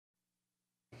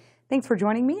Thanks for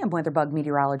joining me. I'm WeatherBug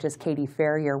meteorologist Katie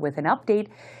Ferrier with an update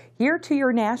here to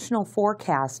your national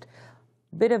forecast.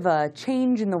 Bit of a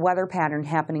change in the weather pattern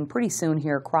happening pretty soon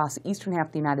here across eastern half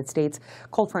of the United States.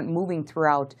 Cold front moving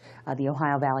throughout the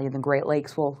Ohio Valley and the Great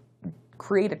Lakes will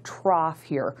create a trough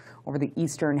here over the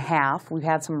eastern half. We've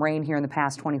had some rain here in the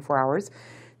past 24 hours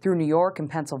through New York and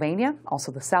Pennsylvania,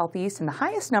 also the southeast, and the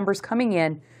highest numbers coming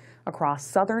in across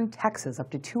southern Texas,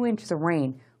 up to 2 inches of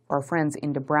rain for our friends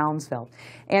into Brownsville.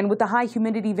 And with the high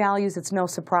humidity values, it's no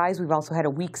surprise we've also had a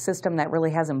weak system that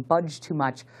really hasn't budged too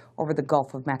much over the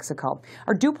Gulf of Mexico.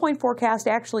 Our dew point forecast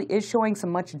actually is showing some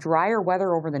much drier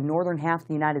weather over the northern half of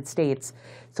the United States.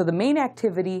 So the main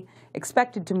activity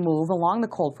expected to move along the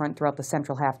cold front throughout the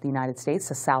central half of the United States,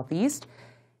 the southeast,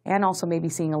 and also maybe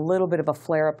seeing a little bit of a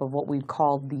flare-up of what we've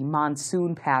called the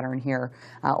monsoon pattern here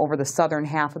over the southern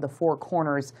half of the Four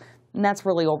Corners. And that's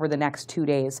really over the next 2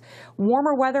 days.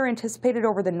 Warmer weather anticipated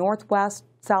over the northwest,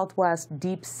 southwest,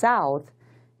 deep south,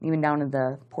 even down in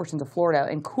the portions of Florida,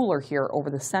 and cooler here over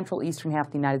the central eastern half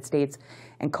of the United States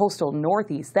and coastal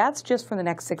northeast. That's just for the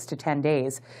next 6 to 10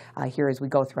 days here as we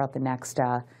go throughout the next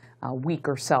week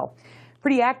or so.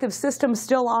 Pretty active system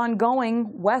still ongoing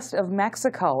west of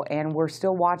Mexico, and we're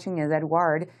still watching as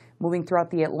Eduard moving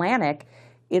throughout the Atlantic.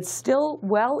 It's still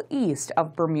well east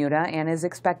of Bermuda and is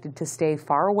expected to stay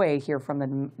far away here from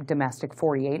the domestic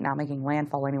 48, not making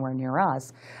landfall anywhere near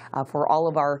us. For all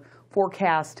of our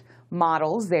forecast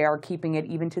models, they are keeping it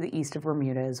even to the east of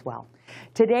Bermuda as well.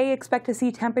 Today, expect to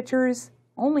see temperatures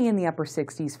only in the upper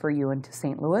 60s for you into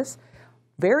St. Louis.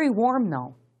 Very warm,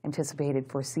 though,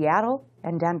 anticipated for Seattle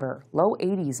and Denver. Low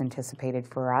 80s anticipated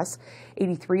for us.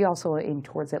 83 also in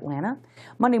towards Atlanta.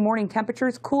 Monday morning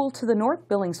temperatures cool to the north,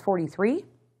 Billings 43.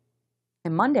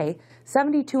 And Monday,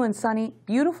 72 and sunny,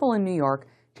 beautiful in New York.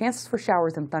 Chances for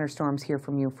showers and thunderstorms here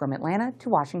from you from Atlanta to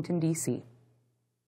Washington, D.C.